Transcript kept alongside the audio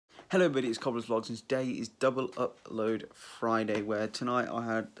Hello everybody, it's Cobbler's Vlogs, and today is Double Upload Friday, where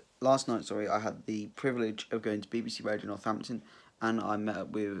last night I had the privilege of going to BBC Radio Northampton, and I met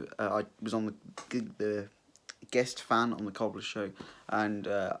up with, I was on the guest fan on the Cobbler show, and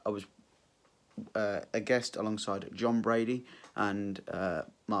I was a guest alongside John Brady, and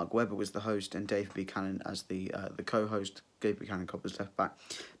Mark Webber was the host, and David Buchanan as the co-host. David Buchanan, Cobbler's left back.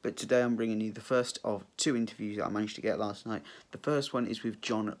 But today I'm bringing you the first of two interviews that I managed to get last night. The first one is with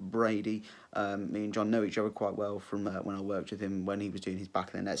John Brady. Me and John know each other quite well from when I worked with him when he was doing his back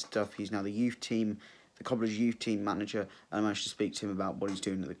of the net stuff. He's now the youth team, the Cobbler's youth team manager, and I managed to speak to him about what he's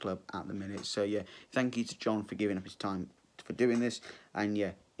doing at the club at the minute. So yeah, thank you to John for giving up his time for doing this, and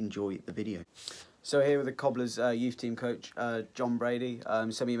yeah, enjoy the video. So here with the Cobbler's youth team coach, John Brady.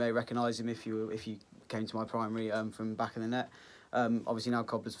 Some of you may recognise him if you came to my primary from back in the net. Obviously now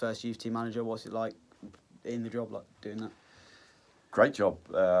Cobbler's first youth team manager. What's it like in the job, like doing that? Great job.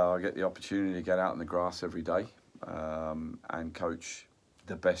 I get the opportunity to get out in the grass every day and coach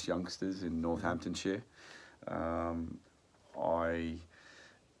the best youngsters in Northamptonshire. I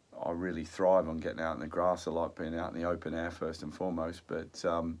really thrive on getting out in the grass. I like being out in the open air first and foremost, but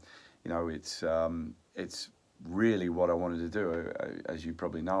you know, it's really what I wanted to do. As you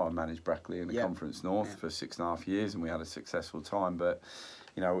probably know, I managed Brackley in the Conference North for 6.5 years, and we had a successful time. But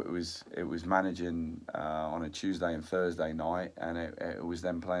you know, it was managing on a Tuesday and Thursday night, and it was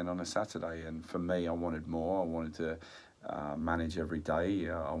then playing on a Saturday. And for me, I wanted more. I wanted to manage every day.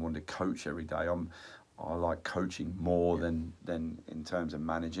 I wanted to coach every day. I like coaching more than in terms of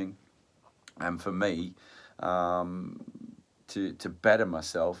managing. And for me, to better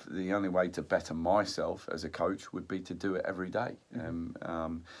myself, the only way to better myself as a coach would be to do it every day.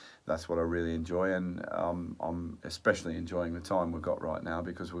 That's what I really enjoy, and I'm especially enjoying the time we've got right now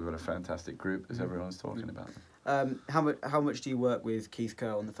because we've got a fantastic group, as everyone's talking about. How much do you work with Keith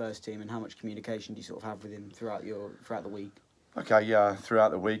Kerr on the first team, and how much communication do you sort of have with him throughout the week? Okay, yeah,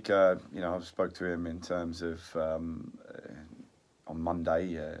 throughout the week, you know, I've spoke to him in terms of on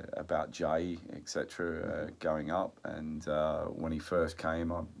Monday about Jay, etc., going up, and when he first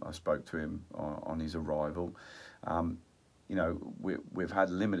came, I spoke to him on his arrival. You know, we've had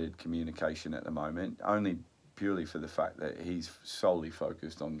limited communication at the moment, only purely for the fact that he's solely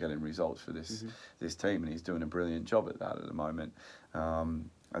focused on getting results for this team, and he's doing a brilliant job at that at the moment.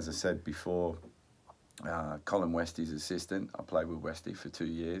 As I said before, Colin Westie's assistant. I played with Westie for 2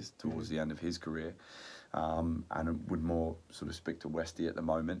 years towards the end of his career, and would more sort of speak to Westie at the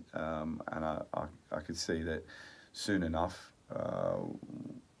moment. And I could see that soon enough,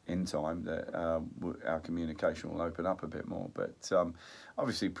 in time, that our communication will open up a bit more. But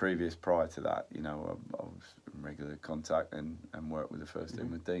obviously, prior to that, you know, I was in regular contact and worked with the first team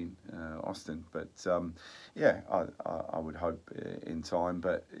with Dean Austin. But yeah, I would hope in time.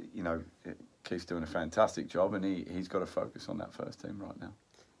 But you know, Keith's doing a fantastic job, and he's got to focus on that first team right now.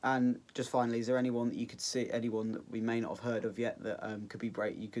 And just finally, is there anyone that you could see, anyone that we may not have heard of yet, that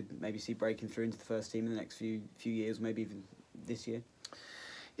you could maybe see breaking through into the first team in the next few years, maybe even this year?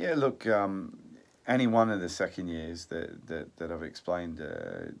 Yeah, look, any one of the second years that I've explained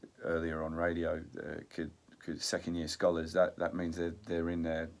earlier on radio could second year scholars. That means they're in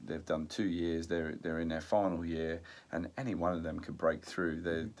there. They've done 2 years. They're in their final year, and any one of them could break through.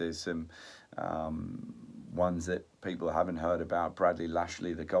 There's some ones that people haven't heard about. Bradley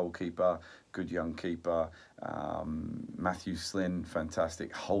Lashley, the goalkeeper, good young keeper. Matthew Slynn,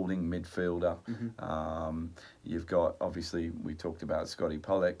 fantastic holding midfielder. You've got, obviously, we talked about Scotty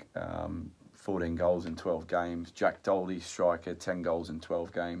Pollock, 14 goals in 12 games. Jack Doldy, striker, 10 goals in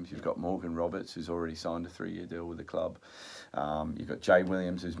 12 games. You've got Morgan Roberts, who's already signed a 3-year deal with the club. You've got Jay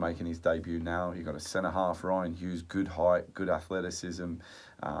Williams, who's making his debut now. You've got a centre-half, Ryan Hughes, good height, good athleticism,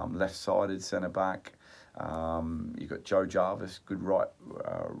 left-sided centre-back. You've got Joe Jarvis, good right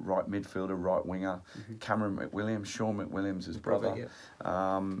midfielder, right winger. Cameron McWilliams, Sean McWilliams, his brother.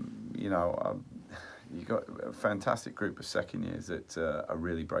 You know, you've got a fantastic group of second years that are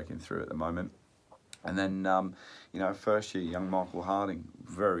really breaking through at the moment. And then, you know, first year, young Michael Harding,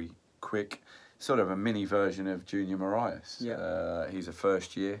 very quick, sort of a mini version of Junior Marias. He's a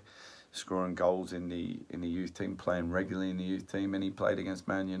first year, scoring goals in the youth team, playing regularly in the youth team, and he played against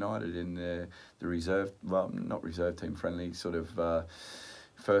Man United in the reserve, well, not reserve team friendly, sort of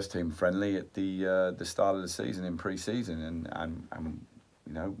first team friendly at the start of the season in pre-season, and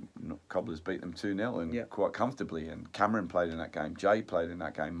you know, Cobblers beat them 2-0 and quite comfortably. And Cameron played in that game. Jay played in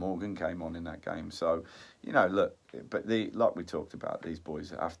that game. Morgan came on in that game. So, you know, look, but like we talked about, these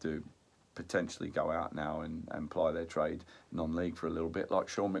boys have to potentially go out now and ply their trade non-league for a little bit, like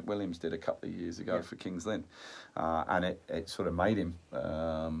Sean McWilliams did a couple of years ago for Kings Lynn. And it sort of made him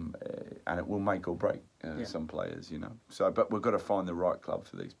it will make or break some players, you know. So, but we've got to find the right club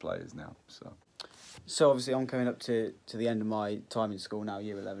for these players now. So obviously I'm coming up to the end of my time in school now,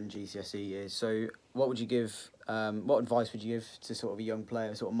 year 11 GCSE years. So what would you give, what advice would you give to sort of a young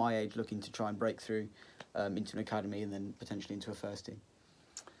player, sort of my age, looking to try and break through into an academy and then potentially into a first team?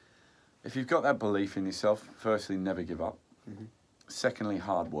 If you've got that belief in yourself, firstly, never give up. Secondly,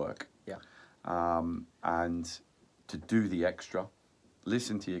 hard work. Yeah. And to do the extra,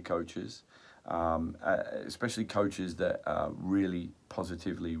 listen to your coaches, especially coaches that really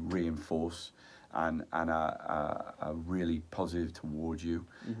positively reinforce and are really positive towards you.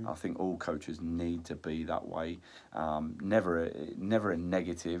 I think all coaches need to be that way. Never a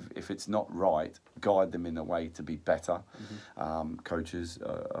negative. If it's not right, guide them in a way to be better. Coaches,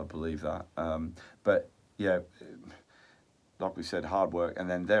 I believe that. But yeah, like we said, hard work, and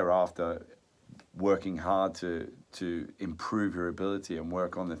then thereafter, working hard to improve your ability and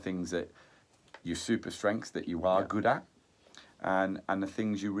work on the things that your super strengths that you are good at. And the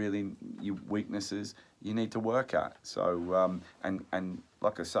things your weaknesses you need to work at. So and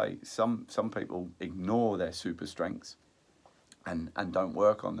like I say, some people ignore their super strengths and don't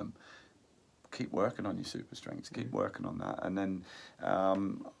work on them. Keep working on your super strengths. Keep working on that, and then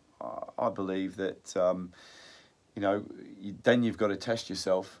I believe that you know, then you've got to test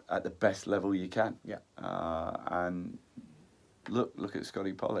yourself at the best level you can. Yeah. And look at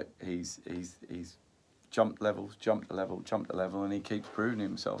Scotty Pollock. He's jumped levels, jumped a level, and he keeps proving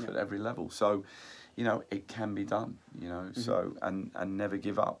himself at every level. So, you know, it can be done, you know, so, and never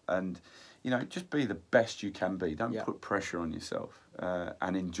give up. And, you know, just be the best you can be. Don't put pressure on yourself,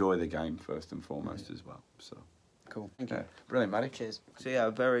 and enjoy the game first and foremost as well. So. Cool. Thank you. Brilliant, Matty. Cheers. So yeah,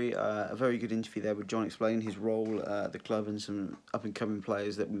 a very good interview there with John explaining his role at the club and some up and coming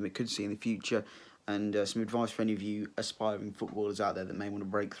players that we could see in the future, and some advice for any of you aspiring footballers out there that may want to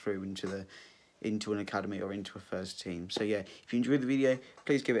break through into an academy or into a first team. So yeah, if you enjoyed the video,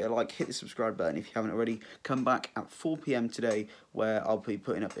 please give it a like, hit the subscribe button if you haven't already. Come back at 4 PM today, where I'll be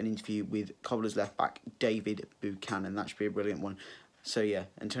putting up an interview with Cobblers left back David Buchanan. That should be a brilliant one. So yeah,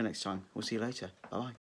 until next time, we'll see you later. Bye.